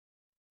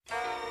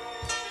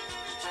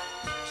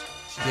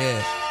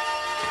Yeah.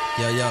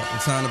 Yo,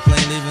 what time the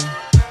plane leaving?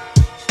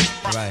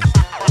 Right.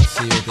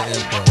 See you at the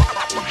airport.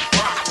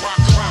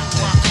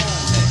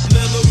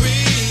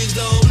 Memories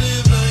don't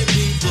live like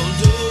people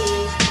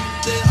do.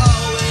 They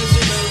always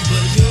remember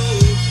you,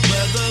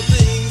 whether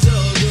things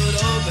are good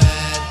or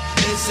bad.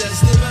 It's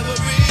just the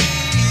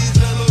memories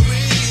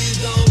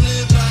don't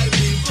live like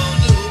people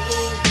do.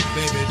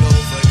 Baby,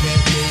 don't forget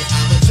me,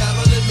 I'm a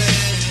traveling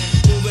man,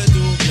 moving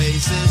through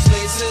places,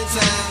 space and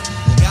time.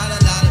 Got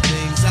a lot of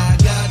things I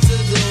got to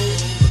do,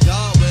 but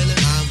God willing,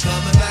 I'm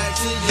coming back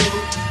to you.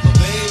 But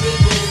baby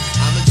boo,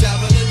 I'm a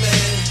traveling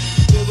man,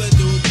 moving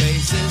through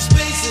places,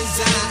 space and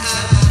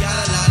time. Got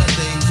a lot of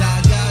things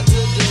I got to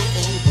do,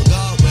 but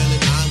God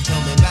willing, I'm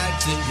coming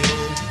back to you.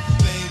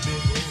 Baby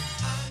boo,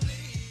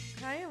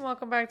 Hi, and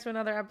welcome back to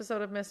another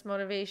episode of Miss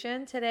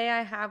Motivation. Today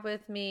I have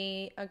with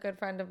me a good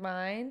friend of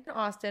mine,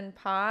 Austin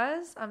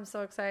Paz. I'm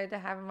so excited to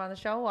have him on the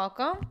show.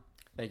 Welcome.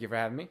 Thank you for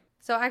having me.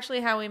 So actually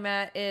how we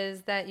met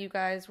is that you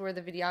guys were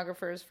the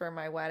videographers for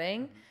my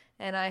wedding.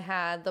 And I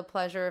had the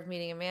pleasure of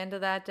meeting Amanda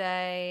that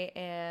day.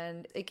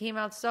 And it came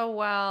out so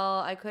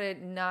well. I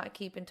couldn't not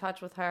keep in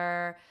touch with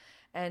her.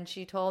 And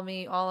she told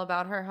me all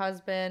about her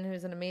husband,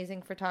 who's an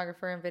amazing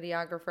photographer and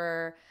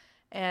videographer.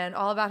 And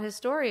all about his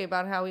story,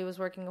 about how he was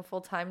working a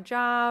full-time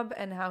job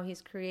and how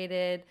he's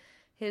created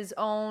his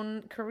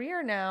own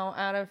career now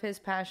out of his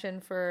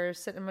passion for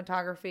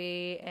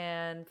cinematography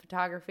and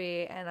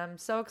photography. And I'm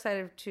so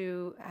excited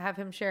to have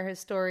him share his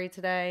story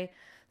today.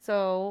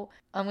 So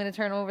I'm going to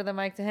turn over the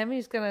mic to him.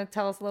 He's going to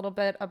tell us a little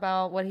bit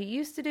about what he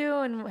used to do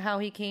and how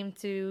he came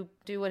to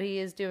do what he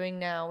is doing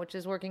now, which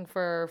is working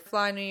for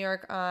Fly New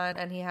York on,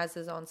 and he has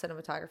his own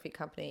cinematography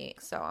company.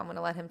 So I'm going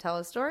to let him tell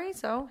his story.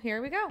 So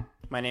here we go.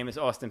 My name is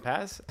Austin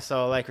Paz.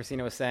 So like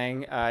Christina was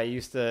saying, I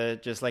used to,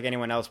 just like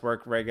anyone else,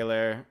 work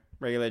regular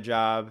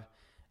job.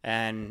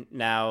 And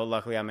now,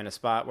 luckily, I'm in a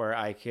spot where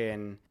I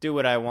can do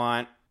what I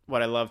want,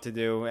 what I love to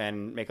do,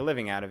 and make a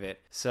living out of it.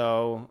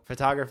 So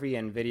photography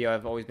and video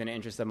have always been an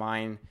interest of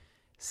mine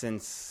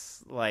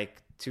since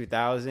like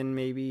 2000,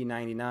 maybe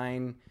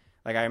 99.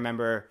 Like I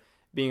remember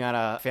being on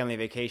a family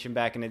vacation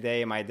back in the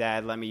day, and my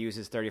dad let me use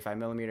his 35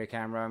 millimeter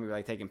camera. We were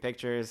like taking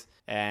pictures,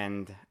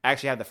 and I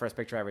actually have the first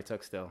picture I ever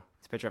took still.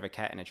 It's a picture of a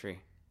cat in a tree.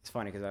 It's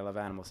funny because I love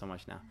animals so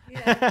much now.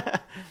 Yeah.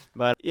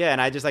 But yeah,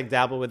 and I just like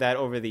dabbled with that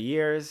over the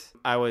years.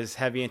 I was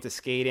heavy into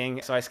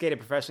skating. So I skated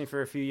professionally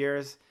for a few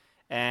years,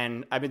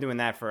 and I've been doing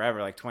that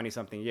forever, like 20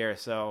 something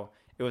years. So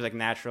it was like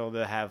natural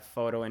to have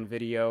photo and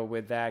video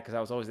with that because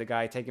I was always the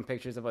guy taking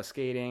pictures of us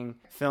skating,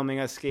 filming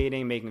us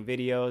skating, making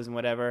videos and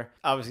whatever.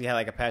 Obviously had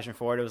like a passion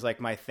for it. It was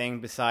like my thing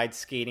besides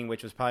skating,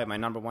 which was probably my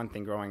number one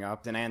thing growing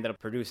up. And I ended up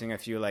producing a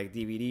few like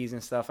DVDs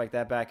and stuff like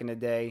that back in the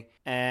day.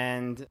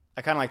 And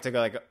I kind of like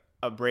took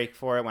a break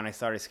for it when I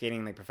started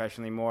skating like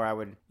professionally more. I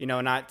would,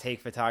 not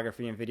take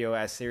photography and video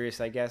as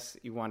serious, I guess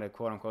you want to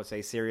quote unquote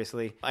say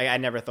seriously. I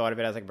never thought of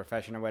it as like a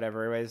profession or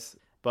whatever it was.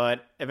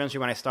 But eventually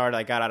when I started,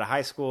 I got out of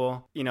high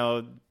school,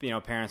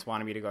 parents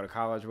wanted me to go to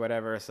college or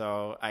whatever.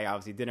 So I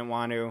obviously didn't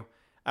want to.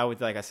 I would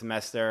like a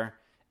semester,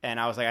 and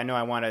I was like, I know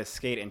I want to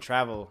skate and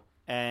travel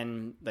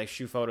and like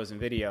shoot photos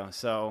and video.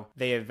 So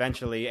they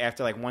eventually,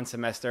 after like one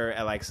semester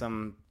at like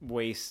some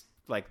waste,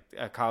 like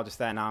a college of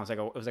Staten Island,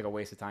 it was like a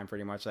waste of time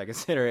pretty much, I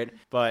consider it.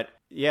 But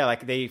yeah,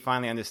 like they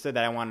finally understood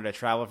that I wanted to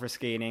travel for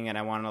skating and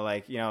I wanted to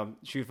like,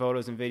 shoot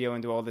photos and video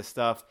and do all this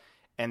stuff.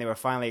 And they were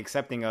finally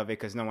accepting of it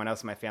because no one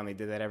else in my family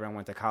did that. Everyone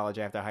went to college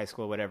after high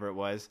school, whatever it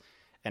was.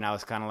 And I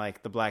was kind of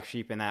like the black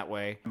sheep in that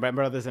way. My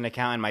brother's an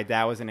accountant. My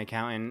dad was an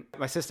accountant.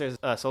 My sister's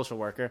a social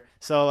worker.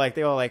 So like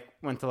they all like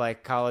went to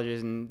like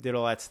colleges and did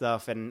all that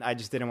stuff. And I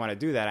just didn't want to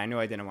do that. I knew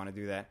I didn't want to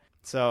do that.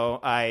 So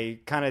I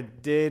kind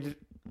of did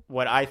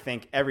what I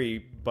think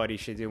everybody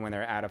should do when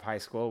they're out of high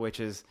school, which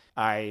is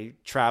I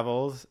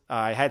traveled.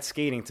 I had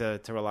skating to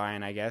rely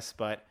on, I guess,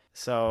 but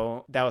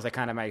so that was like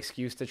kind of my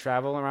excuse to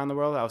travel around the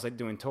world. I was like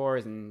doing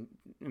tours and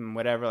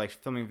whatever, like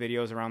filming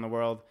videos around the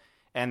world.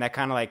 And that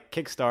kind of like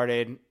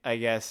kickstarted, I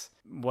guess,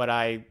 what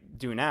I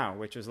do now,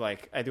 which is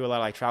like I do a lot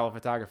of like travel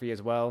photography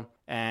as well.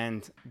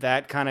 And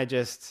that kind of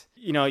just,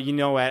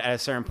 at a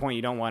certain point,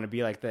 you don't want to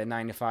be like the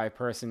 9-to-5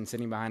 person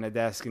sitting behind a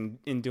desk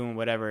and doing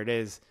whatever it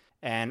is.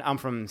 And I'm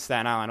from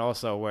Staten Island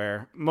also,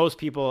 where most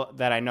people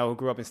that I know who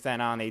grew up in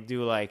Staten Island, they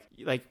do like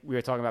we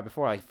were talking about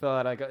before, like fill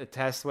out like a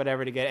test,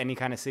 whatever, to get any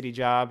kind of city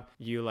job.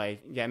 You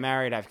like get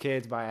married, have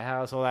kids, buy a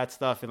house, all that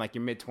stuff in like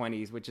your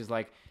mid-20s, which is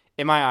like,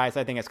 in my eyes,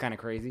 I think it's kind of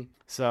crazy.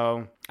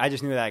 So I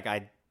just knew that like,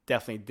 I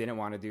definitely didn't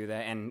want to do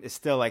that. And it's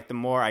still like the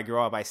more I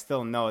grow up, I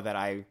still know that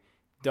I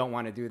don't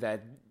want to do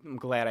that. I'm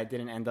glad I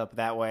didn't end up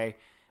that way.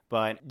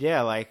 But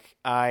yeah, like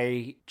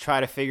I try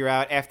to figure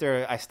out,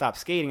 after I stopped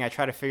skating, I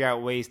try to figure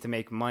out ways to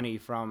make money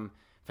from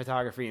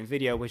photography and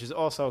video, which is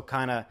also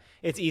kind of,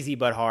 it's easy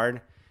but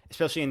hard,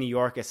 especially in New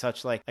York. It's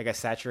such like a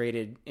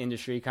saturated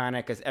industry kind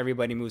of, because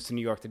everybody moves to New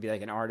York to be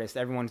like an artist.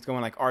 Everyone's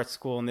going like art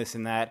school and this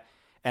and that.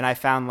 And I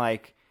found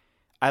like,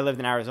 I lived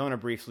in Arizona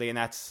briefly, and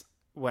that's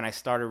when I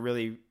started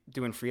really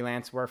doing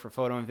freelance work for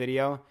photo and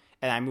video.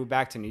 And I moved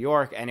back to New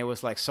York, and it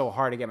was like so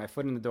hard to get my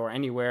foot in the door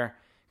anywhere,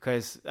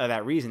 because of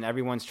that reason.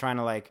 Everyone's trying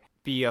to like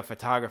be a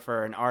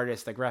photographer, an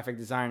artist, a graphic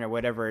designer,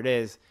 whatever it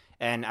is.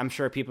 And I'm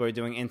sure people are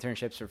doing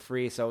internships for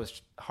free. So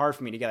it's hard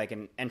for me to get like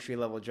an entry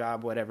level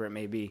job, whatever it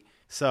may be.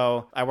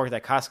 So I worked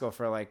at Costco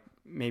for like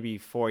maybe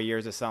 4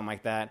 years or something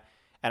like that.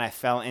 And I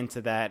fell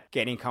into that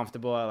getting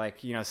comfortable at like,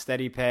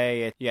 steady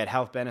pay. You had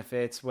health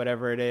benefits,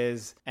 whatever it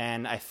is.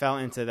 And I fell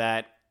into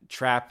that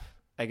trap,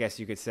 I guess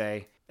you could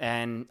say.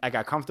 And I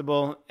got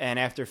comfortable. And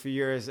after a few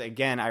years,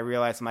 again, I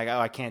realized I'm like, oh,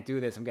 I can't do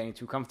this. I'm getting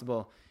too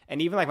comfortable.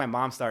 And even like my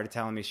mom started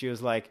telling me, she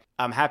was like,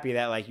 I'm happy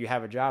that like you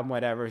have a job,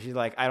 whatever. She's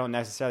like, I don't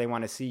necessarily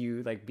want to see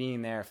you like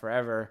being there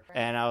forever.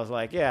 And I was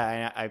like,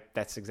 yeah, I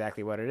that's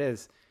exactly what it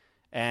is.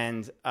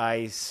 And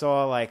I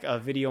saw like a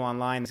video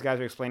online. These guys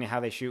were explaining how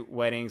they shoot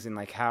weddings and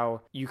like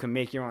how you can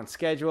make your own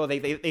schedule.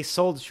 They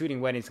sold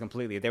shooting weddings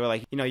completely. They were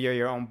like, you're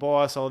your own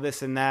boss, all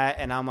this and that.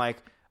 And I'm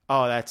like,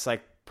 oh, that's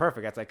like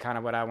perfect. That's like kind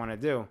of what I want to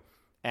do.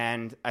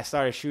 And I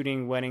started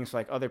shooting weddings for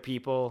like other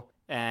people.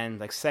 And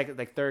like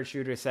third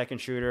shooter, second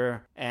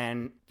shooter.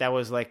 And that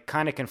was like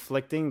kind of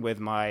conflicting with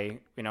my,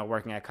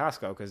 working at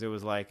Costco, because it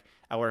was like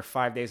I worked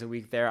 5 days a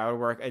week there. I would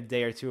work a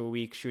day or two a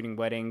week shooting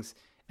weddings.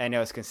 And it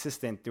was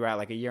consistent throughout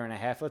like a year and a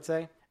half, let's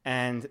say.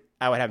 And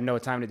I would have no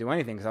time to do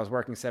anything because I was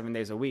working 7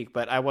 days a week.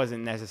 But I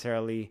wasn't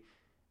necessarily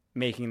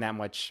making that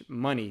much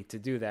money to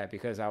do that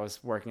because I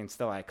was working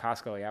still at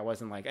Costco. I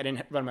wasn't like, I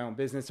didn't run my own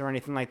business or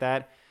anything like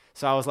that.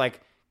 So I was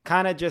like,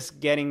 kind of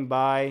just getting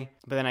by.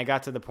 But then I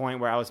got to the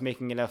point where I was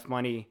making enough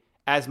money,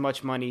 as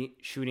much money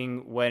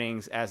shooting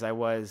weddings as I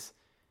was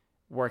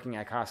working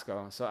at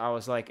Costco. So I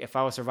was like, if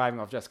I was surviving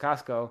off just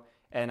Costco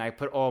and I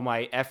put all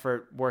my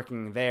effort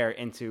working there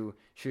into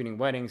shooting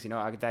weddings,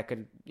 that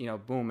could,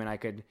 boom, and I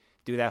could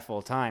do that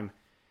full time.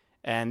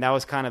 And that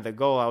was kind of the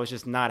goal. I was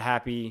just not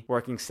happy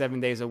working 7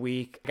 days a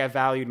week. I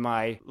valued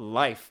my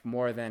life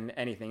more than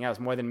anything else,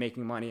 more than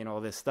making money and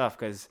all this stuff,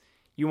 because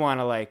you want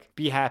to like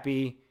be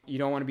happy. You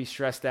don't want to be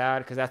stressed out,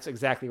 because that's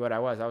exactly what I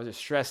was. I was just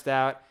stressed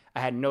out. I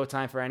had no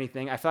time for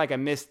anything. I felt like I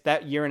missed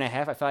that year and a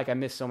half. I felt like I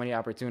missed so many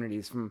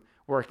opportunities from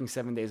working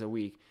 7 days a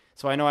week.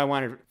 So I know I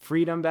wanted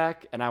freedom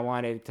back, and I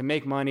wanted to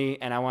make money,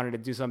 and I wanted to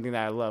do something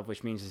that I love,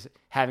 which means just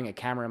having a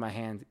camera in my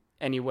hand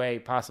any way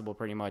possible,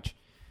 pretty much.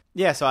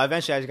 Yeah, so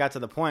eventually I just got to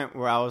the point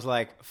where I was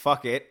like,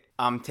 fuck it.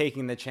 I'm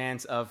taking the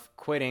chance of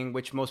quitting,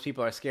 which most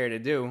people are scared to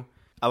do.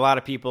 A lot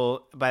of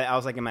people, but I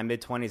was like in my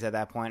mid-20s at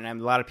that point,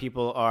 and a lot of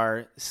people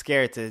are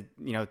scared to,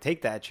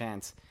 take that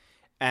chance.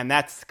 And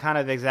that's kind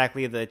of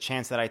exactly the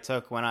chance that I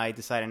took when I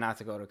decided not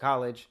to go to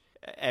college.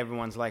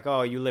 Everyone's like,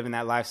 oh, you live in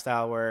that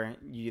lifestyle where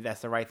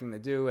that's the right thing to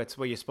do. It's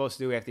what you're supposed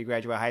to do after you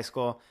graduate high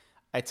school.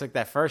 I took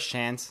that first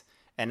chance,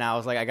 and I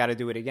was like, I got to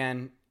do it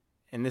again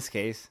in this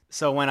case.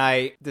 So when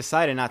I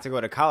decided not to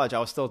go to college, I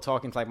was still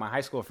talking to like my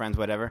high school friends,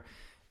 whatever.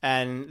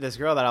 And this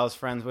girl that I was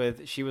friends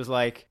with, she was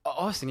like,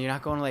 Austin, you're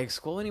not going to like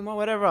school anymore,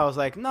 whatever? I was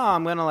like, no,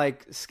 I'm going to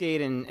like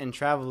skate and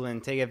travel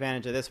and take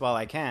advantage of this while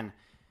I can.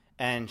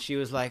 And she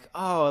was like,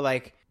 oh,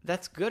 like,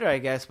 that's good, I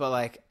guess. But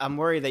like, I'm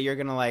worried that you're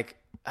going to like,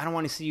 I don't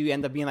want to see you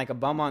end up being like a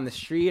bum on the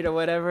street or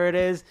whatever it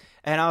is.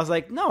 And I was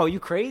like, no, are you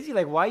crazy?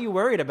 Like, why are you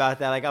worried about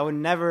that? Like, I would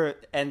never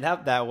end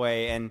up that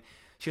way. And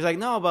she was like,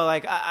 no, but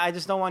like, I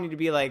just don't want you to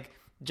be like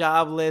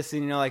jobless.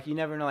 And, like, you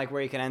never know like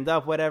where you can end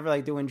up, whatever,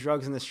 like doing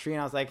drugs in the street.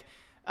 And I was like,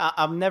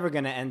 I'm never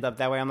going to end up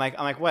that way. I'm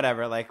like,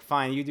 whatever, like,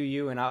 fine, you do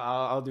you and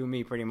I'll do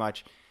me pretty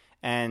much.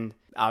 And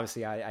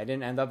obviously I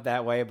didn't end up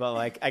that way, but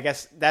like, I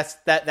guess that's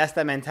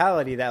the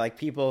mentality that like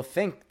people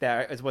think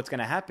that is what's going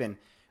to happen,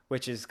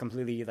 which is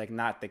completely like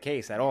not the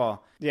case at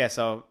all. Yeah.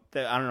 So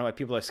I don't know why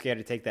people are scared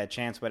to take that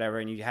chance, whatever.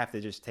 And you have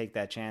to just take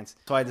that chance.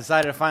 So I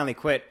decided to finally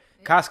quit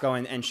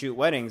Costco and shoot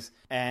weddings.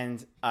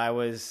 And I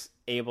was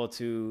able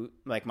to,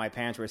 like, my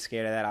parents were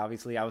scared of that.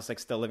 Obviously I was like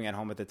still living at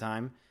home at the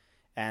time.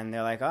 And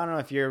they're like, I don't know,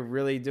 if you're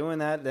really doing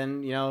that,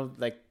 then,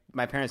 like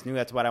my parents knew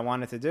that's what I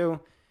wanted to do.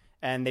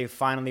 And they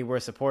finally were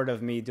supportive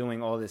of me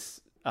doing all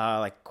this,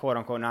 like, quote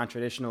unquote,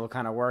 non-traditional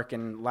kind of work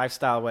and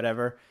lifestyle,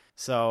 whatever.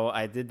 So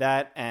I did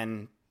that,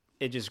 and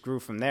it just grew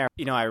from there.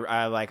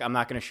 I like, I'm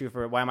not going to shoot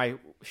for, why am I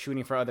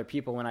shooting for other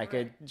people when I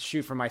could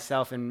shoot for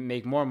myself and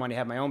make more money,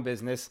 have my own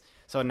business?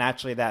 So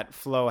naturally that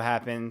flow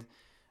happened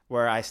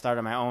where I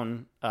started my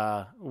own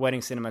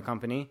wedding cinema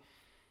company.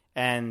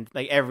 And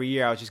like every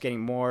year I was just getting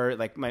more,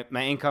 like my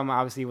income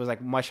obviously was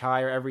like much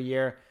higher every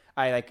year.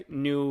 I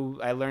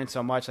learned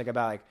so much like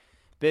about like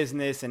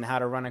business and how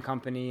to run a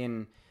company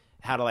and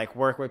how to like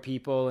work with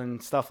people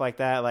and stuff like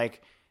that.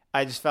 Like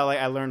I just felt like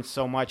I learned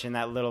so much in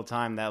that little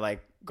time that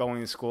like going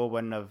to school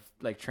wouldn't have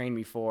like trained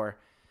me for.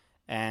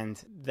 And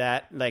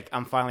that, like,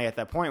 I'm finally at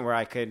that point where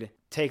I could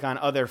take on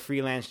other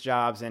freelance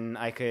jobs and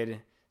I could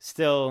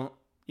still,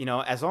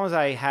 as long as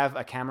I have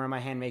a camera in my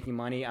hand making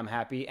money, I'm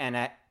happy. And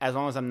as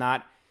long as I'm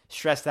not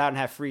stressed out and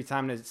have free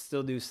time to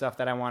still do stuff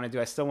that I want to do.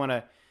 I still want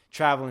to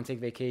travel and take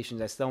vacations.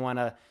 I still want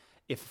to,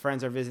 if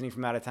friends are visiting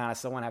from out of town, I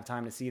still want to have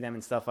time to see them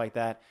and stuff like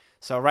that.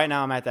 So right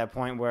now I'm at that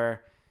point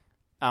where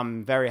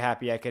I'm very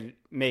happy I could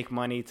make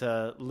money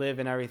to live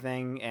and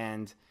everything.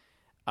 And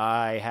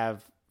I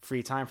have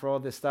free time for all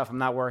this stuff. I'm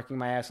not working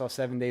my ass off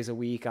 7 days a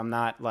week. I'm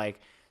not like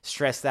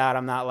stressed out.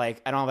 I'm not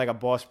like, I don't have like a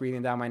boss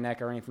breathing down my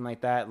neck or anything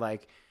like that.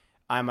 Like,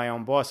 I'm my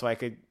own boss, so I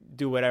could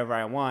do whatever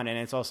I want. And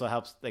it also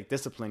helps like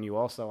discipline you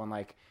also on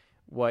like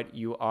what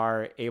you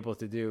are able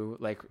to do,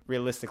 like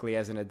realistically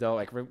as an adult,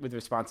 like with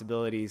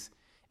responsibilities,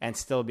 and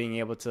still being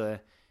able to,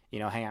 you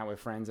know, hang out with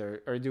friends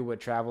or do what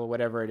travel,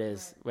 whatever it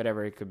is,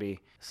 whatever it could be.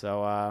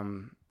 So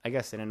I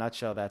guess in a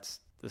nutshell, that's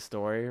the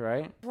story,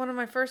 right? One of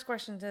my first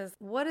questions is,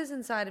 what is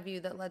inside of you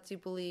that lets you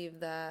believe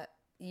that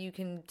you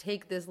can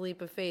take this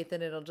leap of faith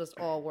and it'll just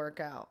all work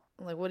out?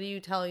 Like, what do you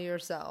tell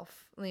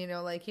yourself? You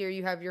know, like here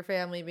you have your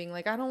family being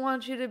like, I don't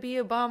want you to be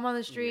a bum on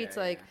the streets.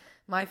 Yeah, like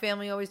my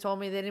family always told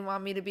me they didn't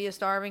want me to be a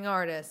starving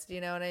artist. You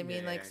know what I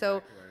mean? Yeah, like, so,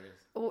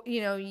 exactly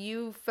you know,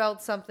 you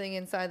felt something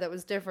inside that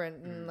was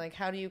different. And like,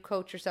 how do you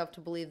coach yourself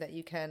to believe that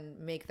you can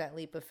make that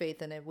leap of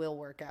faith and it will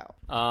work out?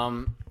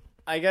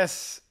 I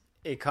guess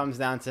it comes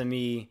down to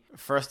me,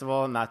 first of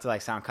all, not to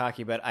like sound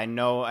cocky, but I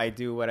know I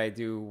do what I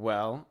do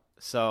well.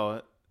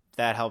 So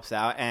that helps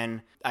out.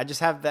 And I just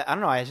have that, I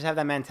don't know, I just have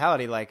that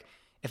mentality. Like,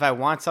 if I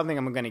want something,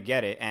 I'm going to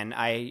get it. And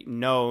I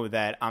know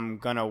that I'm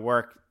going to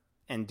work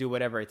and do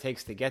whatever it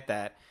takes to get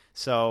that.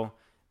 So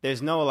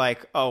there's no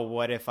like, oh,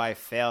 what if I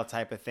fail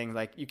type of thing.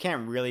 Like, you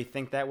can't really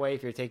think that way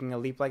if you're taking a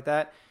leap like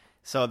that.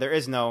 So there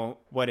is no,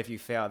 what if you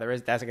fail?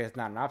 That's like, it's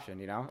not an option,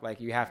 you know?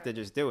 Like, you have to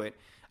just do it.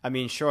 I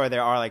mean, sure,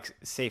 there are like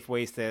safe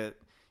ways to,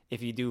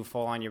 if you do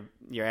fall on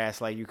your ass,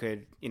 like you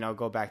could, you know,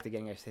 go back to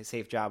getting a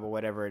safe job or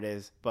whatever it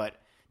is. But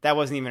that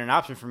wasn't even an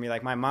option for me.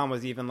 Like, my mom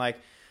was even like,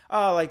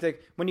 oh,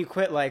 like when you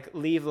quit, like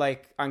leave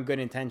like on good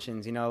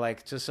intentions, you know,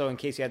 like just so in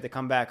case you had to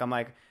come back. I'm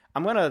like,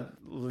 I'm going to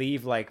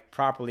leave like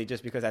properly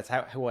just because that's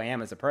who I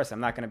am as a person.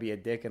 I'm not going to be a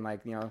dick and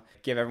like, you know,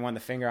 give everyone the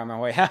finger on my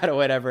way out or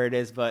whatever it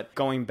is. But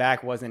going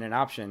back wasn't an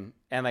option.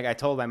 And like, I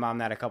told my mom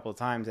that a couple of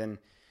times and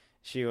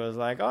she was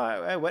like,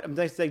 oh, what? I'm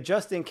like,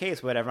 just in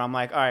case, whatever. I'm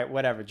like, all right,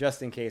 whatever.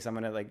 Just in case I'm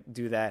going to like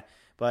do that.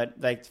 But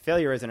like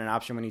failure isn't an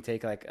option when you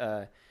take like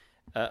a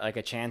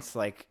chance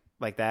like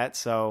that.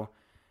 So,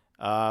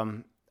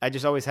 I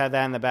just always had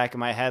that in the back of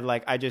my head.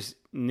 Like, I just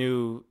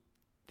knew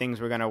things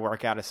were going to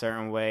work out a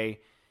certain way.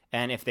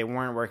 And if they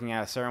weren't working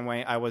out a certain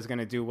way, I was going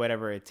to do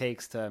whatever it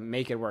takes to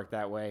make it work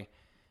that way.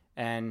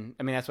 And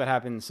I mean, that's what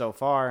happened so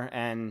far.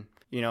 And,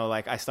 you know,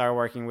 like I started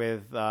working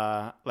with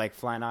like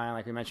Fly Nine,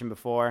 like we mentioned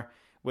before,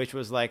 which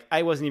was like,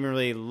 I wasn't even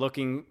really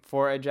looking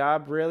for a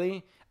job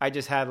really. I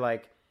just had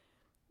like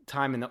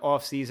time in the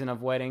off season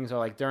of weddings or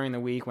like during the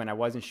week when I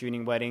wasn't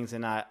shooting weddings.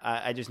 And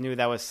I just knew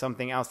that was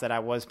something else that I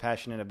was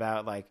passionate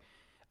about. Like,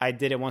 I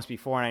did it once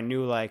before and I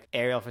knew like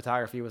aerial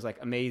photography was like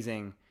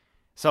amazing.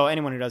 So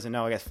anyone who doesn't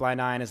know, I guess Fly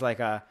Nine is like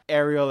a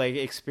aerial like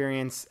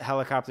experience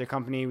helicopter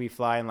company. We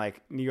fly in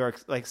like New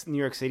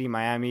York City,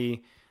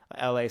 Miami,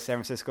 LA, San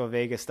Francisco,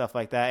 Vegas, stuff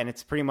like that. And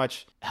it's pretty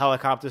much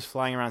helicopters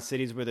flying around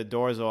cities with the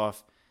doors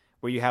off,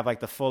 where you have like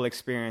the full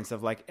experience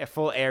of like a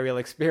full aerial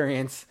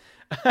experience.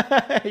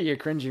 You're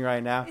cringing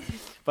right now,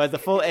 but the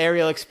full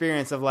aerial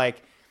experience of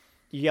like,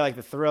 you get like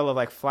the thrill of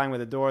like flying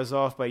with the doors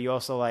off, but you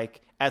also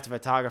like, as a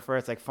photographer,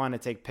 it's like fun to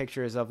take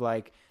pictures of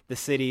like the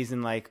cities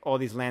and like all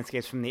these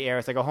landscapes from the air.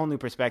 It's like a whole new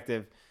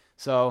perspective.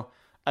 So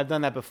I've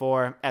done that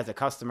before as a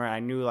customer. I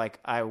knew like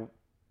I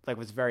like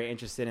was very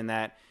interested in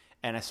that,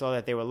 and I saw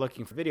that they were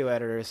looking for video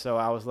editors. So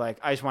I was like,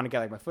 I just want to get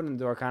like my foot in the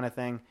door kind of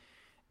thing.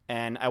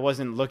 And I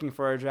wasn't looking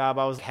for a job.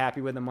 I was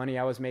happy with the money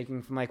I was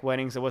making from like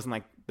weddings. It wasn't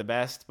like the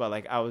best, but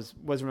like I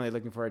wasn't really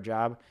looking for a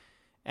job.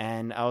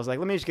 And I was like,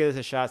 let me just give this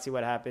a shot, see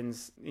what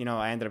happens. You know,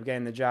 I ended up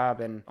getting the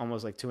job, and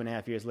almost like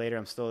 2.5 years later,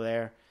 I'm still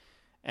there.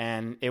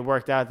 And it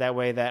worked out that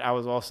way that I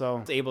was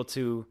also able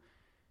to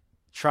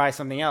try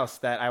something else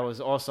that I was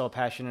also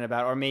passionate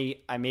about, or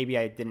maybe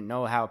I didn't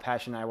know how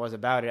passionate I was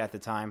about it at the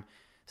time.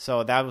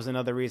 So that was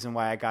another reason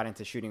why I got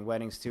into shooting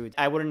weddings too.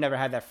 I would have never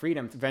had that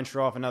freedom to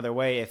venture off another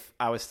way if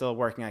I was still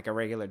working like a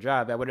regular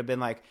job. I would have been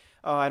like,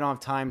 oh, I don't have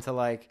time to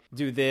like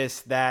do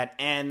this, that,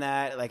 and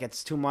that. Like,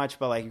 it's too much,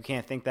 but like you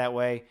can't think that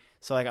way.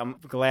 So like, I'm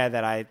glad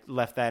that I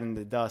left that in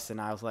the dust, and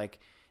I was like,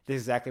 this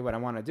is exactly what I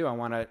want to do. I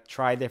want to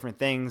try different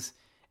things.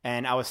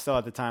 And I was still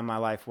at the time in my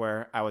life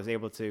where I was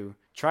able to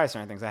try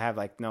certain things. I have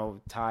like no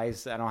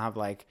ties. I didn't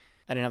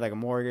have like a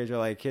mortgage or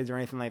like kids or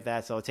anything like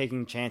that. So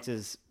taking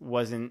chances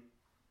wasn't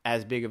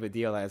as big of a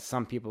deal as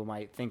some people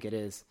might think it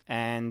is.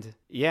 And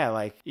yeah,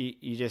 like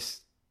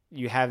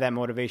you have that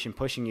motivation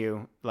pushing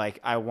you. Like,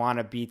 I want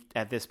to be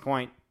at this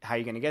point. How are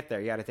you going to get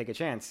there? You got to take a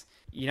chance.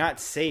 You're not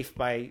safe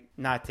by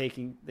not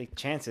taking the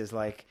chances.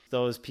 Like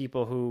those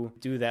people who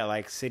do that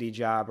like city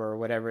job or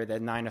whatever,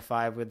 that 9 to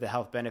 5 with the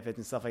health benefits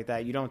and stuff like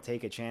that, you don't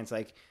take a chance.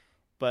 Like,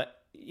 but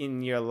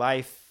in your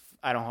life,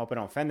 I don't hope I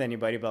don't offend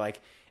anybody, but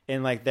like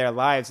in like their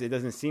lives, it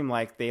doesn't seem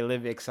like they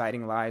live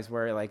exciting lives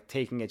where like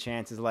taking a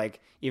chance is like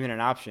even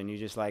an option. You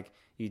just like,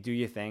 you do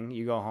your thing,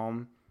 you go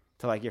home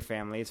to like your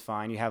family, it's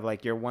fine. You have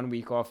like your 1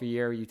 week off a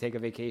year, you take a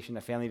vacation,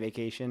 a family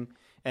vacation,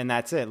 and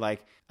that's it.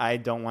 Like, I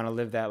don't want to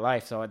live that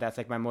life. So that's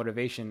like my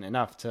motivation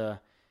enough to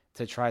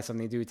try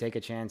something new, take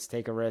a chance,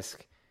 take a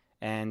risk.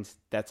 And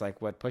that's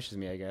like what pushes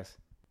me, I guess.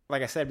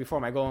 Like I said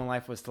before, my goal in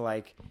life was to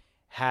like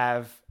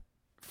have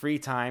free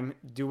time,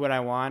 do what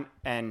I want,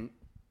 and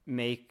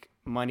make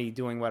money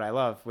doing what I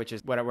love, which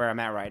is where I'm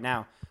at right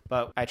now.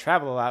 But I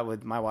travel a lot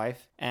with my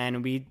wife,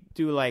 and we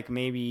do like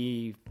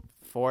maybe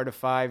 4 to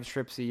 5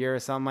 trips a year or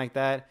something like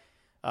that.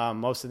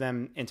 Most of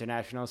them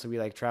international, so we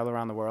like travel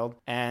around the world,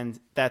 and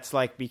that's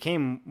like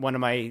became one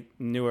of my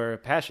newer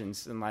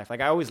passions in life.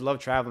 Like I always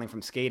loved traveling,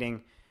 from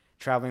skating,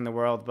 traveling the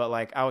world, but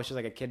like I was just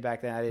like a kid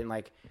back then.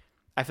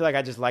 I feel like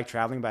I just liked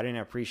traveling, but I didn't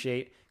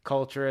appreciate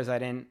cultures. I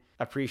didn't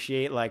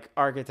appreciate like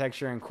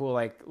architecture and cool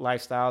like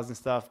lifestyles and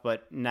stuff,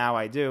 but now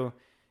I do,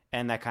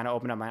 and that kind of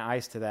opened up my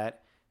eyes to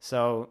that.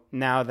 So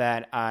now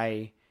that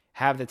I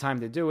have the time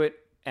to do it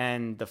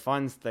and the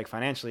funds, like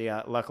financially,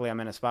 luckily I'm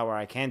in a spot where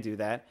I can do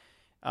that.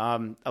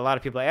 A lot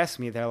of people ask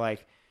me, they're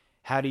like,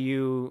 how are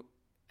you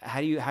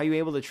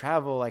able to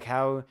travel? Like,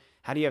 how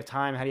do you have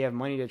time? How do you have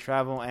money to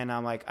travel? And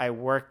I'm like, I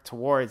work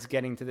towards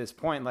getting to this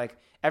point. Like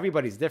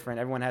everybody's different.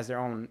 Everyone has their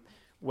own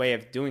way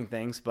of doing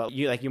things, but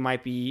you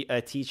might be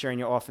a teacher and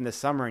you're off in the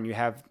summer and you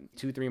have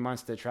 2-3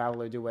 months to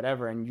travel or do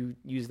whatever, and you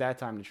use that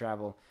time to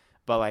travel.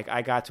 But like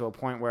I got to a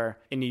point where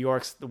in New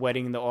York,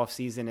 the off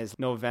season is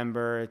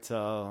November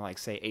to like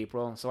say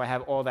April. So I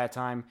have all that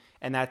time,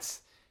 and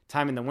that's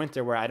time in the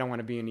winter where I don't want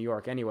to be in New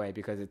York anyway,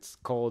 because it's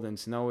cold and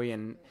snowy,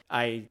 and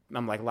I'm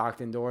like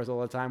locked indoors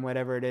all the time,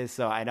 whatever it is.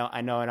 So I know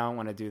I don't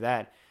want to do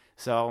that.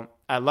 So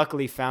I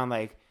luckily found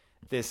like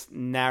this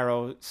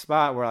narrow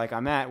spot where like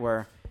I'm at,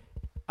 where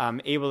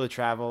I'm able to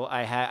travel.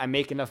 I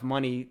make enough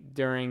money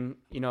during,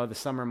 the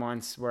summer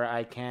months where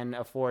I can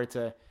afford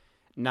to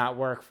not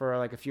work for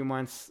like a few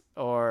months,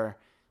 or,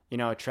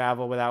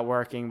 travel without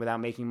working, without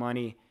making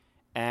money.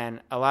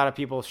 And a lot of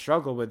people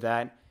struggle with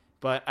that,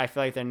 but I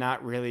feel like they're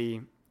not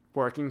really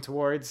working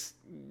towards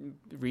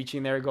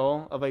reaching their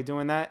goal of like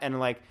doing that. And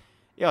like,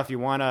 if you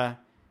want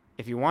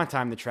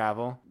time to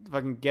travel,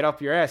 fucking get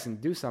up your ass and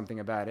do something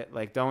about it.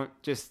 Like, don't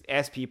just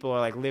ask people or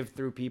like live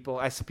through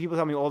people. People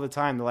tell me all the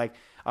time, they're like,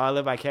 oh, I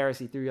live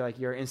vicariously through like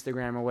your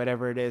Instagram or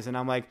whatever it is. And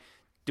I'm like,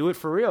 do it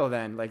for real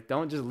then. Like,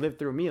 don't just live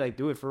through me, like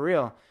do it for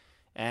real.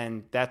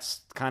 And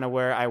that's kind of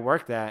where I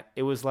worked at.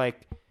 It was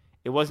like,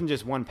 it wasn't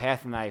just one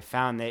path and I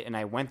found it and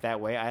I went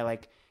that way. I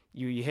like,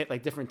 you hit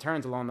like different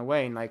turns along the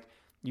way, and like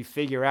you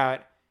figure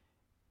out,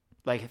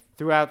 like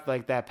throughout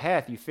like that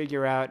path, you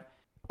figure out,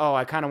 oh,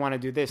 I kind of want to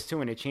do this too.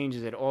 And it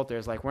changes, it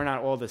alters. Like, we're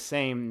not all the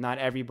same. Not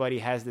everybody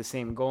has the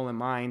same goal in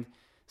mind.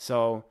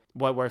 So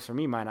what works for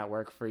me might not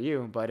work for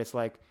you, but it's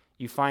like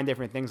you find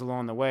different things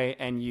along the way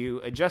and you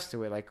adjust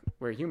to it. Like,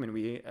 we're human.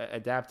 We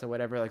adapt to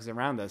whatever like is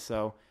around us.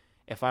 So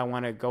if I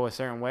want to go a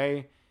certain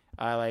way,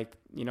 I like,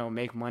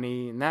 make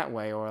money in that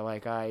way, or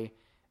like I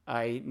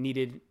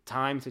needed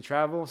time to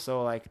travel.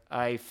 So like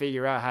I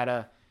figure out how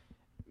to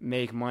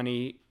make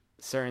money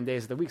certain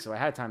days of the week, so I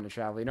had time to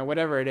travel,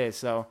 whatever it is.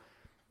 So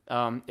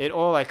it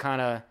all like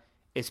kind of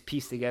is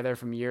pieced together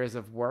from years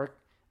of work,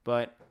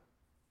 but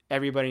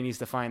everybody needs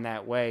to find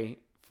that way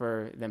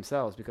for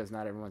themselves, because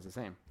not everyone's the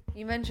same.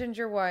 You mentioned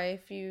your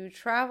wife. You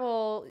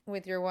travel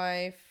with your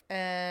wife,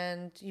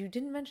 and you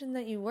didn't mention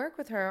that you work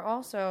with her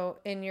also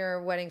in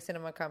your wedding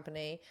cinema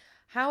company.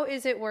 How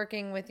is it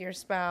working with your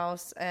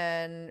spouse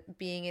and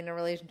being in a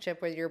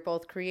relationship where you're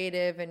both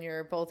creative and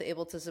you're both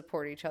able to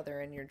support each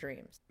other in your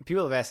dreams?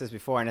 People have asked this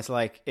before, and it's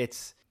like,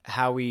 it's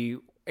how we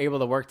able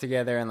to work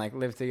together and like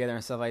live together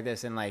and stuff like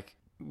this. And like,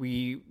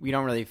 we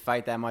don't really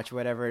fight that much,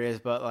 whatever it is.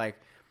 But like,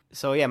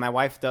 so yeah, my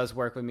wife does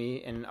work with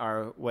me in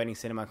our wedding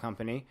cinema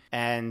company,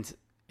 and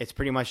it's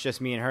pretty much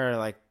just me and her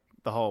like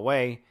the whole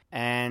way.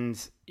 And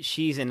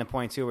she's in the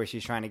point too where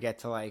she's trying to get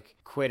to like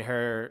quit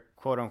her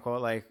quote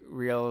unquote like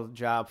real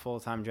job,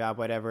 full-time job,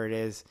 whatever it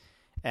is.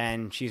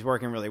 And she's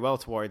working really well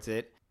towards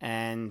it.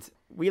 And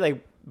we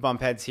like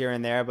bump heads here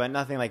and there, but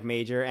nothing like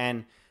major.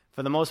 And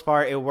for the most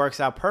part, it works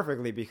out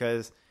perfectly,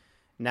 because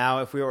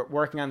now if we were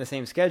working on the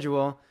same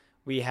schedule,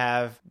 we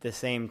have the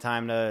same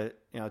time to,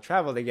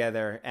 travel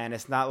together. And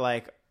it's not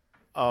like,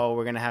 oh,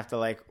 we're going to have to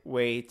like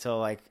wait till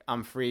like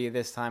I'm free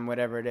this time,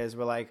 whatever it is.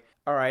 We're like,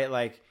 all right,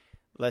 like,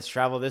 let's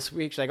travel this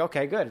week. She's like,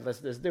 okay, good. Let's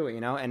do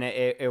it, And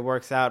it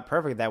works out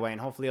perfect that way.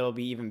 And hopefully it'll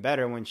be even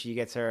better when she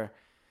gets to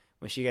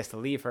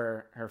leave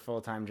her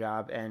full-time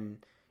job and,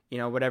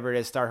 whatever it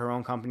is, start her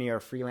own company or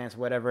freelance,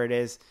 whatever it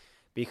is,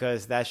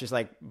 because that's just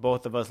like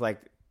both of us, like,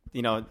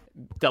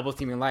 double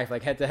teaming life,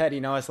 like head to head,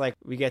 it's like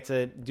we get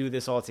to do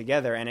this all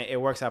together, and it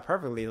works out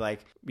perfectly.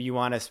 Like, you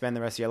want to spend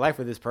the rest of your life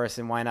with this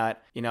person, why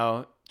not,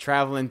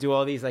 travel and do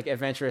all these like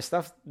adventurous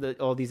stuff,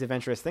 all these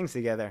adventurous things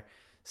together.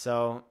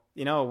 So,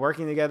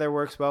 working together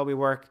works well.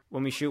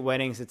 When we shoot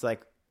weddings, it's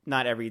like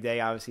not every day,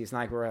 obviously. It's not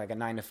like we're like a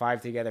 9 to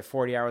 5 together,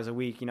 40 hours a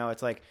week.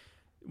 It's like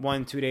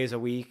 1-2 days a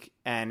week.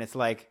 And it's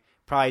like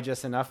probably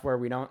just enough where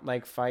we don't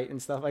like fight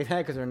and stuff like that,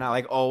 because we're not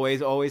like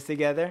always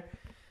together.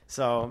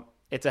 So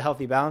it's a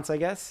healthy balance, I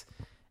guess.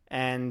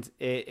 And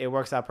it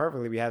works out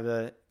perfectly. We have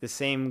the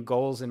same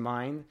goals in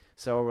mind.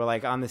 So we're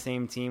like on the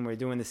same team. We're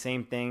doing the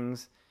same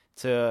things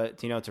to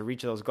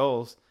reach those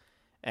goals.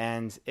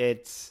 And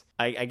it's,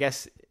 I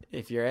guess,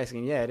 if you're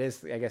asking, yeah, it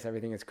is. I guess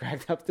everything is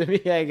cracked up to me,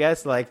 I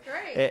guess. Like,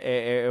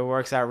 it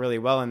works out really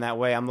well in that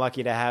way. I'm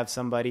lucky to have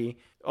somebody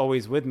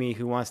always with me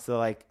who wants to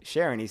like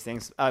share in these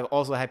things. I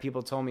also had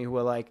people told me who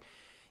were like,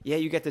 yeah,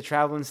 you get to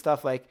travel and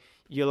stuff. Like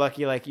you're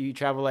lucky, like you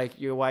travel like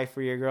your wife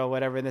or your girl,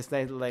 whatever. And this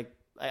night, like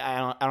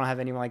I don't have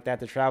anyone like that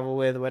to travel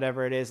with,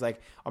 whatever it is.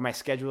 Like, or my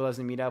schedule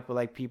doesn't meet up with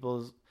like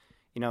people's,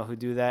 who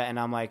do that. And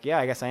I'm like, yeah,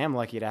 I guess I am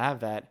lucky to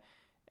have that.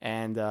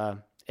 And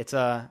it's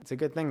a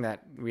good thing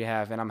that we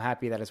have, and I'm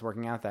happy that it's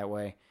working out that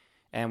way.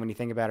 And when you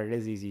think about it, it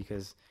is easy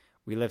because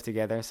we live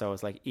together, so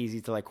it's like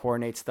easy to like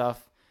coordinate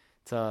stuff,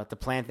 to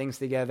plan things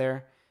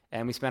together.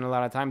 And we spend a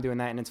lot of time doing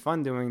that, and it's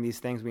fun doing these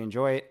things. We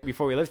enjoy it.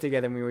 Before we lived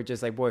together, we were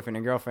just like boyfriend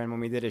and girlfriend. When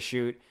we did a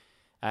shoot,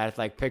 I had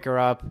to like pick her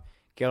up,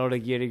 get all the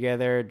gear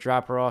together,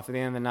 drop her off at the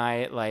end of the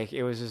night. Like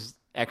it was just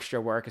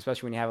extra work,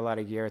 especially when you have a lot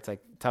of gear. It's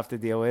like tough to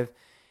deal with.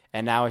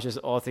 And now it's just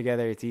all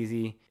together. It's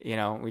easy.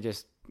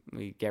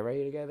 We get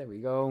ready together. We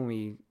go and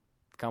we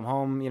come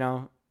home.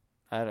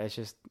 It's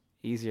just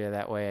easier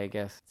that way, I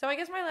guess. So I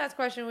guess my last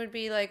question would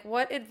be like,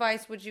 what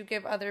advice would you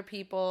give other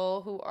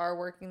people who are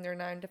working their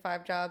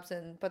 9-to-5 jobs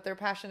but they're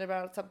passionate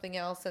about something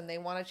else and they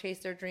want to chase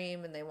their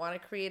dream and they want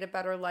to create a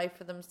better life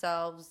for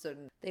themselves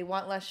and they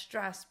want less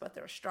stress, but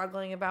they're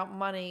struggling about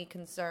money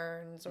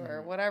concerns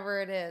or whatever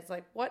it is.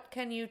 Like, what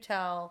can you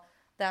tell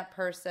that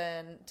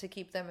person to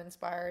keep them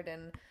inspired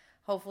and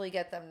hopefully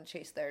get them to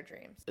chase their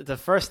dreams? The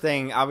first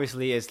thing,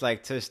 obviously, is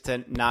like just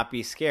to not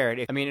be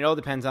scared. I mean, it all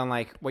depends on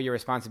like what your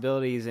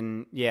responsibilities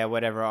and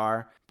whatever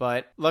are.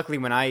 But luckily,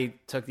 when I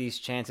took these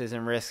chances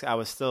and risks, I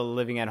was still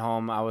living at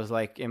home. I was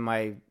like in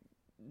my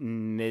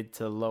mid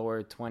to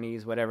lower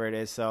 20s, whatever it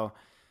is. So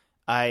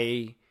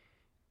I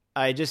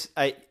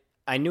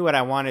knew what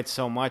I wanted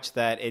so much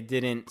that it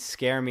didn't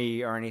scare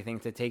me or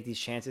anything to take these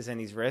chances and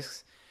these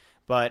risks.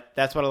 But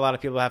that's what a lot of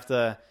people have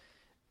to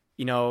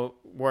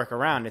work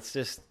around. It's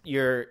just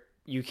you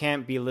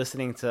can't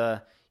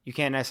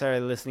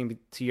necessarily listening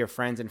to your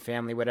friends and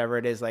family, whatever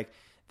it is. Like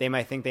they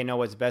might think they know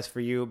what's best for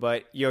you,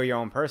 but you're your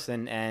own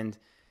person and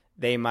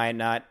they might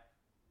not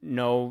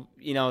know,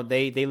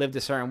 they lived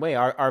a certain way.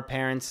 Our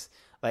parents,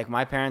 like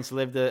my parents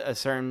lived a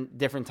certain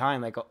different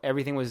time. Like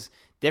everything was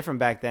different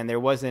back then. There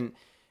wasn't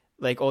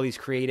like all these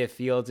creative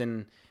fields,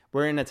 and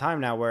we're in a time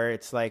now where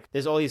it's like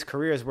there's all these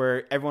careers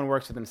where everyone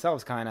works for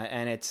themselves kind of,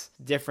 and it's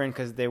different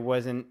because there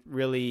wasn't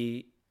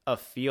really a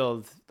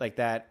field like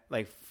that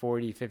like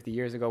 40, 50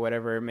 years ago,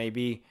 whatever it may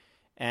be.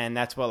 And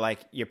that's what like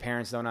your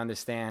parents don't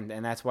understand.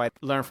 And that's why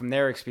learn from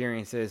their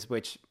experiences,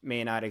 which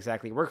may not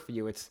exactly work for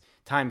you. It's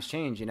times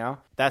change,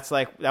 That's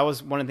like, that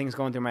was one of the things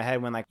going through my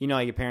head when like,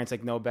 like your parents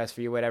like know best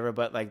for you, whatever.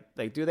 But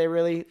like, do they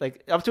really?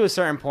 Like up to a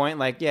certain point,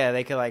 like, yeah,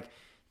 they could like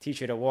teach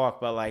you to walk,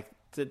 but like,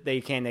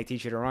 they can't like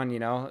teach you to run,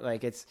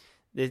 like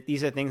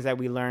these are things that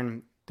we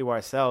learn through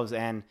ourselves.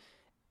 And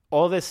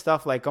all this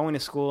stuff like going to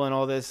school and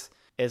all this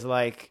is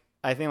like,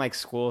 I think like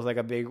school is like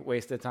a big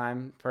waste of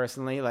time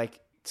personally.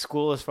 Like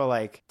school is for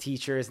like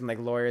teachers and like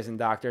lawyers and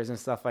doctors and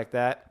stuff like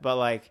that. But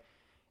like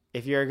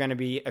if you're going to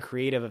be a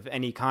creative of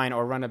any kind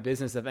or run a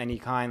business of any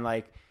kind,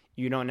 like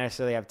you don't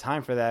necessarily have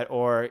time for that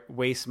or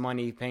waste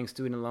money paying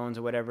student loans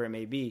or whatever it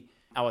may be.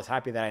 I was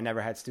happy that I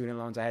never had student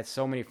loans. I had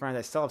so many friends.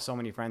 I still have so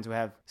many friends who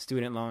have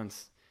student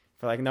loans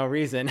for like no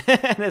reason.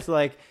 And it's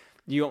like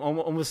you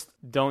almost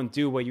don't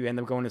do what you end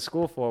up going to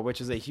school for,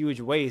 which is a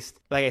huge waste.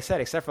 Like I said,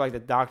 except for like the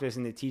doctors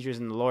and the teachers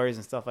and the lawyers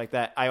and stuff like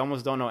that, I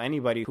almost don't know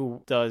anybody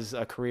who does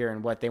a career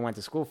in what they went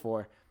to school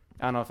for.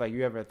 I don't know if like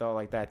you ever thought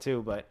like that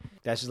too, but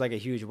that's just like a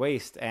huge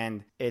waste.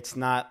 And it's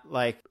not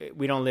like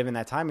we don't live in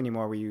that time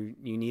anymore where you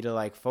need to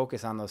like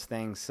focus on those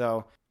things.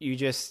 So you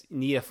just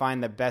need to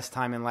find the best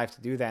time in life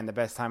to do that. And the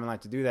best time in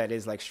life to do that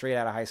is like straight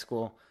out of high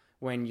school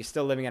when you're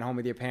still living at home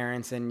with your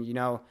parents and, you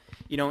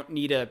don't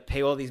need to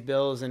pay all these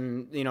bills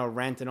and,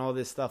 rent and all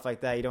this stuff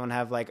like that. You don't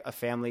have like a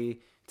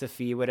family to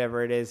feed,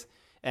 whatever it is.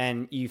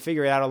 And you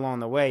figure it out along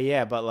the way.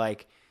 Yeah. But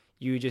like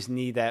you just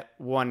need that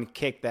one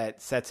kick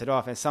that sets it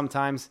off. And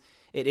sometimes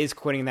it is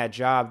quitting that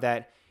job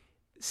that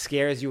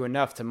scares you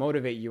enough to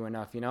motivate you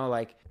enough,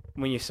 like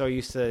when you're so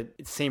used to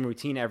the same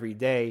routine every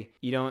day,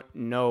 you don't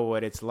know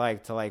what it's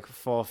like to like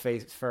fall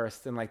face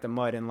first in like the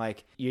mud and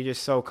like you're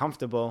just so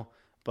comfortable.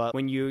 But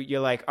when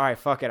you're like, all right,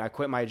 fuck it, I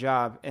quit my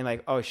job and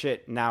like, oh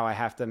shit, now I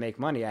have to make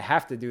money. I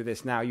have to do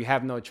this now. You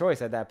have no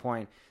choice at that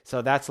point.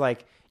 So that's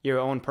like your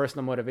own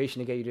personal motivation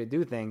to get you to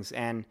do things.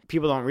 And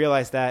people don't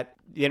realize that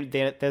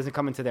it doesn't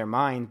come into their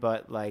mind,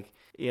 but like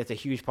it's a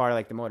huge part of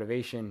like the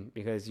motivation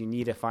because you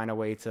need to find a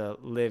way to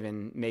live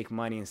and make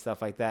money and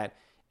stuff like that.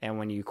 And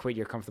when you quit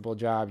your comfortable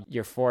job,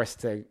 you're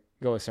forced to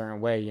go a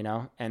certain way,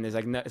 and there's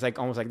like it's like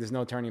almost like there's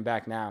no turning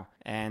back now.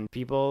 And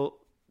people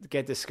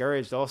get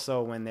discouraged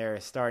also when they're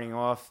starting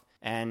off.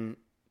 And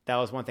that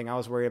was one thing I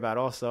was worried about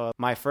also.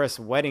 My first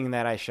wedding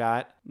that I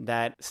shot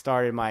that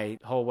started my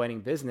whole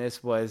wedding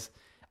business was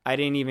I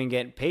didn't even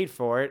get paid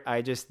for it.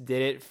 I just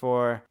did it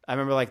for, I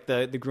remember like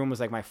the groom was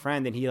like my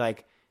friend and he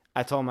like,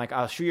 I told him like,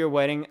 I'll shoot your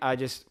wedding. I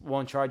just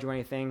won't charge you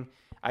anything.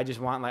 I just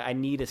want like, I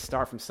need to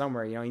start from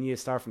somewhere, you need to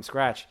start from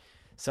scratch.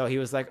 So he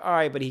was like, all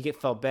right, but he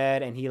felt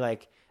bad. And he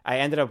like, I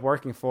ended up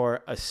working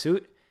for a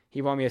suit.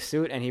 He bought me a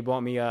suit and he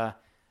bought me a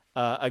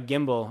a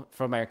gimbal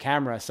for my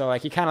camera. So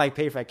like he kind of like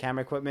paid for like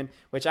camera equipment,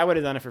 which I would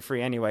have done it for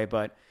free anyway.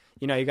 But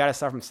you know, you got to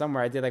start from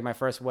somewhere. I did like my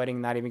first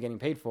wedding, not even getting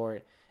paid for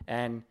it.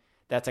 And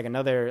that's like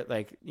another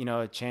like, you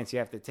know, chance you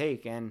have to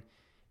take. And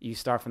you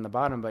start from the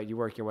bottom, but you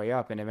work your way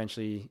up, and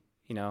eventually,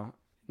 you know,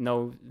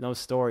 no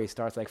story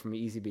starts like from an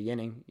easy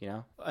beginning, you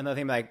know. Another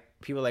thing, like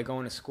people like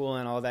going to school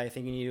and all that, I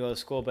think you need to go to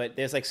school, but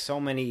there's like so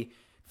many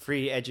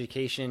free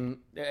educational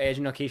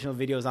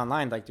videos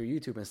online, like through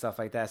YouTube and stuff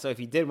like that. So if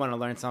you did want to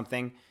learn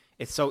something,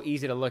 it's so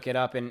easy to look it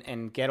up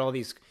and get all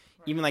these,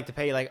 even like to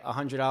pay like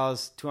 $100,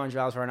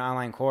 $200 for an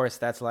online course.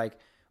 That's like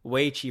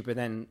way cheaper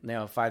than, you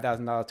know,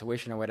 $5,000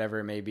 tuition or whatever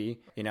it may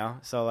be, you know?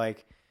 So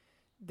like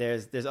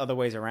there's other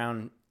ways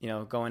around, you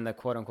know, going the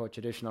quote unquote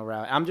traditional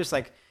route. I'm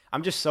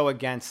just so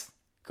against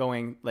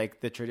going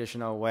like the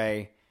traditional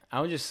way.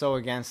 I was just so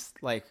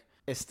against, like,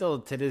 it still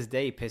to this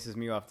day pisses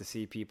me off to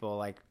see people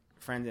like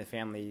friends and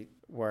family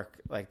work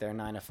like their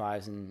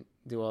 9-to-5s and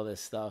do all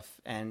this stuff.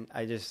 And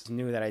I just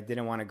knew that I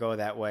didn't want to go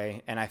that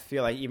way. And I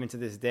feel like even to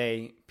this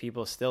day,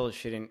 people still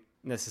shouldn't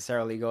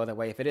necessarily go that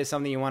way. If it is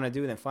something you want to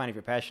do, then fine, if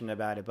you're passionate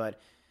about it. But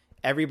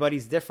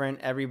everybody's different.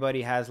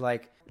 Everybody has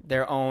like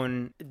their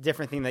own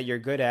different thing that you're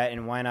good at.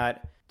 And why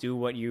not do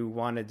what you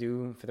want to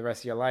do for the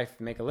rest of your life,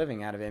 make a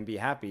living out of it and be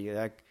happy?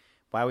 Like,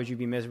 why would you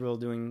be miserable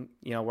doing,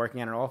 you know,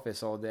 working at an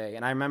office all day?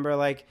 And I remember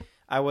like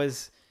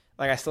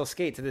I still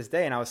skate to this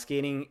day, and I was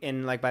skating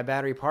in like by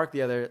Battery Park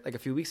a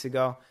few weeks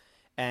ago,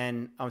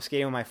 and I'm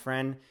skating with my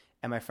friend,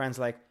 and my friend's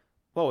like,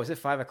 "Whoa, is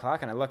it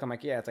 5:00?" And I look, I'm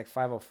like, "Yeah, it's like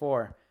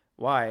 5:04.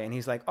 Why?" And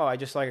he's like, "Oh, I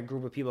just saw like a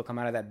group of people come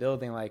out of that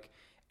building." Like,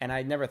 and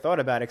I never thought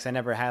about it because I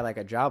never had like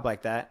a job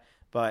like that.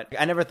 But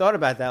I never thought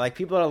about that. Like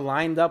people are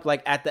lined up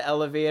like at the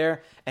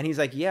elevator, and he's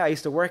like, "Yeah, I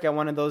used to work at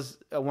one of those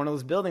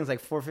buildings, like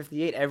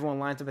 458. Everyone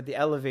lines up at the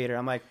elevator."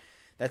 I'm like,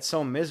 that's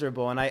so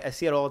miserable. And I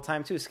see it all the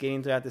time too,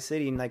 skating throughout the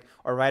city and like,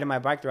 or riding my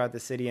bike throughout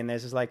the city. And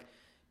there's just like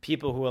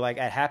people who are like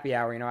at happy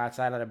hour, you know,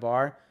 outside at a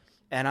bar.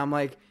 And I'm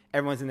like,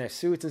 everyone's in their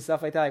suits and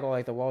stuff like that, like all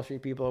like the Wall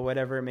Street people or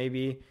whatever it may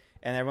be.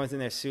 And everyone's in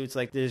their suits,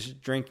 like they're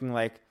just drinking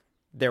like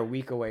their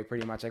week away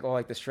pretty much, like all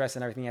like the stress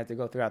and everything you have to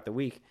go throughout the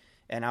week.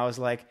 And I was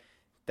like,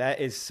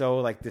 that is so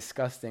like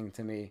disgusting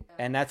to me.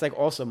 And that's like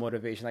also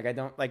motivation. Like I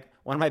don't like,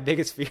 one of my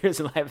biggest fears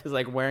in life is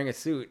like wearing a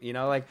suit, you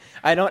know, like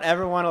I don't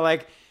ever want to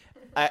like,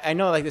 I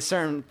know like there's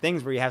certain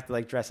things where you have to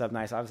like dress up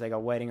nice, obviously like a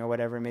wedding or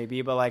whatever it may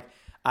be, but like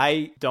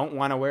I don't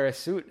want to wear a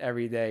suit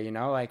every day, you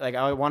know, like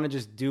I want to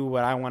just do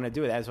what I want to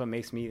do. That's what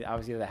makes me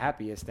obviously the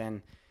happiest.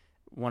 And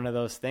one of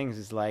those things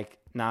is like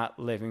not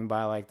living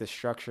by like the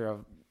structure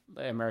of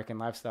the American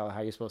lifestyle,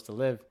 how you're supposed to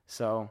live.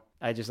 So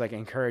I just like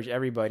encourage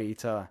everybody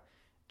to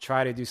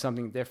try to do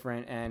something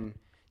different. And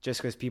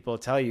just because people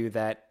tell you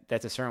that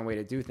that's a certain way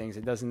to do things,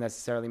 it doesn't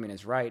necessarily mean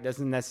it's right. It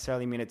doesn't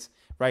necessarily mean it's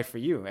right for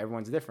you.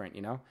 Everyone's different,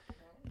 you know?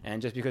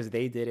 And just because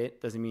they did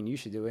it doesn't mean you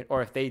should do it.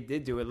 Or if they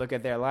did do it, look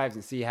at their lives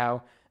and see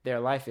how their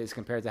life is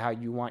compared to how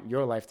you want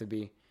your life to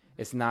be.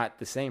 It's not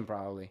the same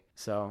probably.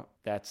 So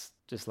that's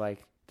just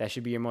like, that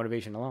should be your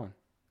motivation alone.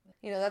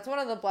 You know, that's one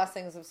of the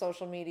blessings of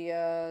social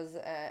medias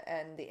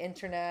and the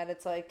internet.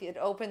 It's like it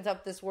opens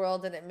up this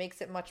world and it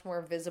makes it much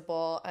more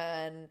visible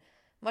and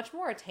much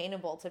more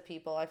attainable to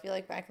people. I feel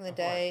like back in the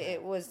day,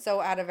 it was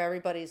so out of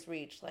everybody's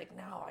reach. Like,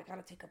 no, I got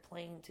to take a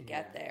plane to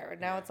get there. And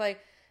now it's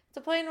like, it's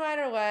a plane ride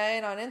away,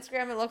 and on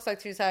Instagram it looks like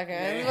 2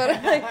 seconds.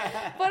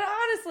 But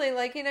honestly,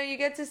 like, you know, you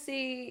get to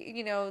see,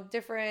 you know,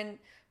 different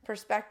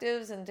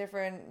perspectives and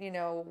different, you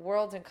know,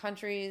 worlds and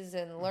countries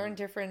and learn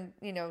different,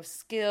 you know,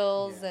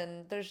 skills.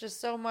 And there's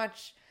just so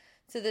much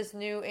to this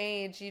new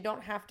age. You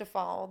don't have to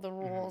follow the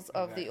rules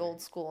of the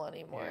old school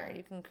anymore.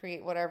 You can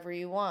create whatever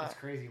you want. It's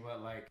crazy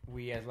what like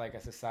we as like a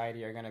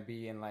society are going to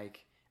be in,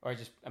 like, or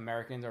just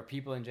Americans or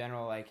people in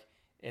general, like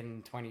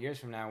in 20 years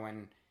from now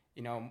when,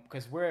 you know,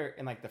 because we're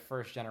in like the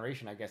first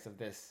generation, I guess, of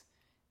this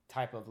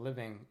type of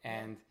living,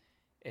 and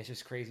it's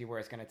just crazy where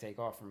it's going to take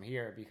off from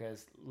here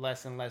because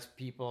less and less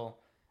people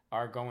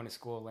are going to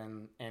school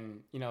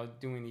and you know,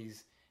 doing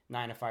these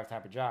 9-to-5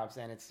 type of jobs,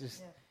 and it's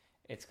just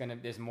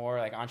there's more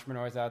like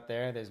entrepreneurs out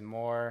there, there's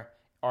more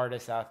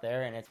artists out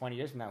there, and in 20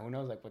 years from now, who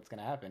knows like what's going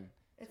to happen.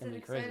 It's an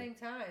exciting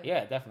time. Yeah,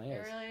 it definitely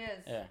is. It really is.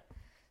 Yeah.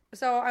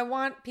 So I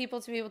want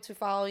people to be able to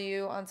follow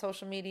you on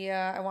social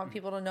media. I want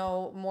people to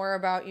know more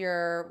about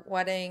your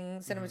wedding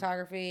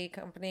cinematography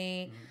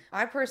company.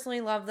 I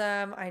personally love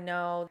them. I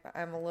know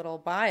I'm a little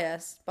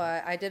biased,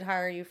 but I did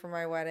hire you for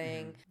my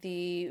wedding.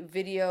 The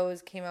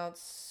videos came out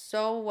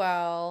so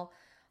well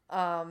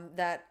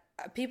that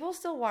people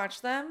still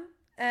watch them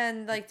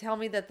and like tell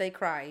me that they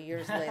cry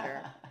years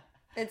later.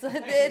 It's like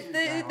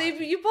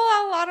you pull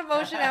out a lot of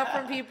emotion out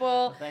from people.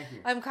 Well, thank you.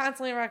 I'm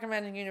constantly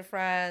recommending you to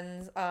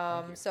friends.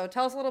 So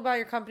tell us a little about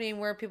your company and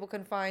where people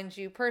can find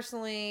you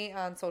personally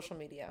on social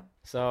media.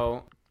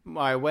 So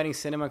my wedding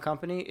cinema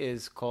company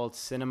is called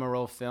Cinema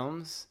Roll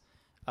Films.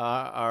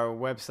 Our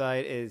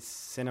website is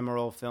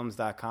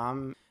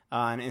cinemarollfilms.com.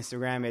 On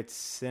Instagram, it's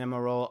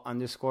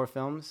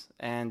cinemaroll_films.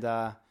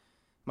 And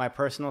my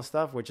personal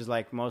stuff, which is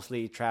like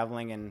mostly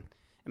traveling and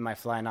my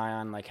fly nigh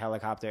on like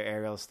helicopter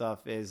aerial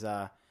stuff, is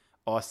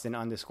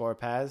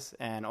Austin_Paz,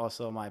 and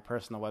also my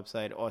personal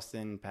website,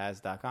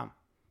 austinpaz.com.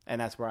 And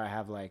that's where I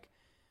have like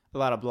a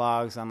lot of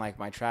blogs on like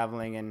my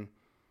traveling and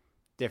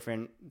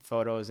different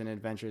photos and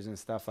adventures and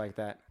stuff like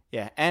that.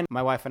 Yeah. And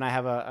my wife and I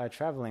have a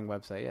traveling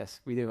website. Yes,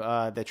 we do.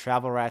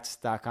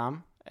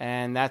 thetravelrats.com.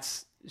 And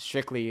that's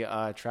strictly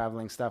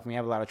traveling stuff. We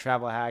have a lot of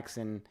travel hacks,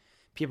 and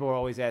people are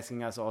always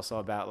asking us also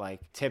about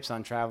like tips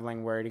on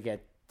traveling, where to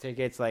get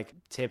tickets, like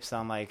tips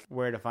on like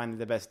where to find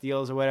the best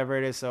deals or whatever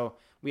it is. So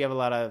we have a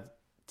lot of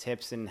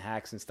tips and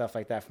hacks and stuff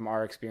like that from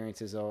our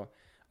experiences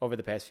over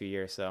the past few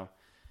years. So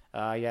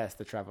yes,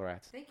 the Travel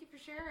Rats. Thank you for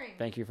sharing.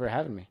 Thank you for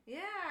having me. Yeah,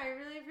 I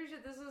really appreciate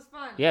it. This was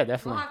fun. Yeah,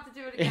 definitely. We'll have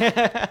to do it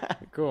again.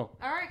 Cool.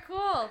 All right,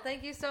 cool.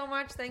 Thank you so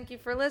much. Thank you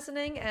for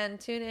listening, and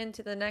tune in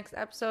to the next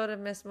episode of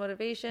Miss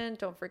Motivation.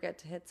 Don't forget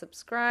to hit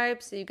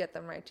subscribe so you get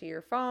them right to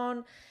your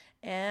phone.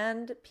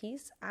 And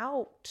peace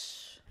out.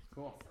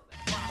 Cool.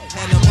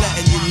 And I'm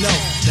letting you know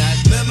that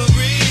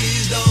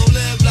memories don't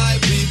live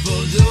like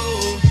people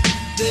do.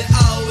 They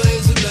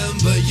always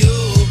remember you,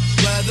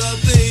 whether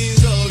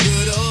things are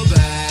good or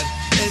bad.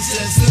 It's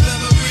just the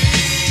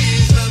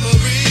memories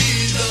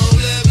don't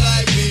live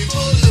like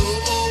people do.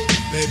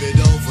 Baby,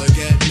 don't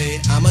forget me,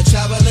 I'm a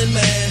traveling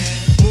man,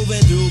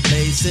 moving through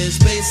places,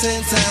 space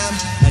and time.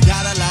 I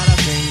got a lot of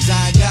things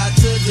I got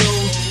to do,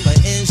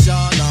 but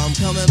inshallah I'm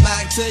coming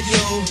back to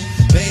you.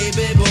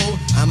 Baby boo,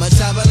 I'm a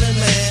traveling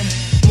man,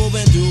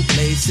 moving through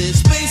places,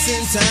 space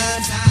and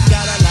time.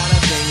 Got a lot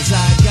of things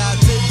I got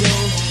to do,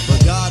 but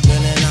God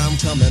willing I'm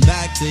coming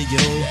back to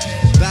you.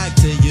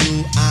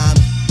 I'm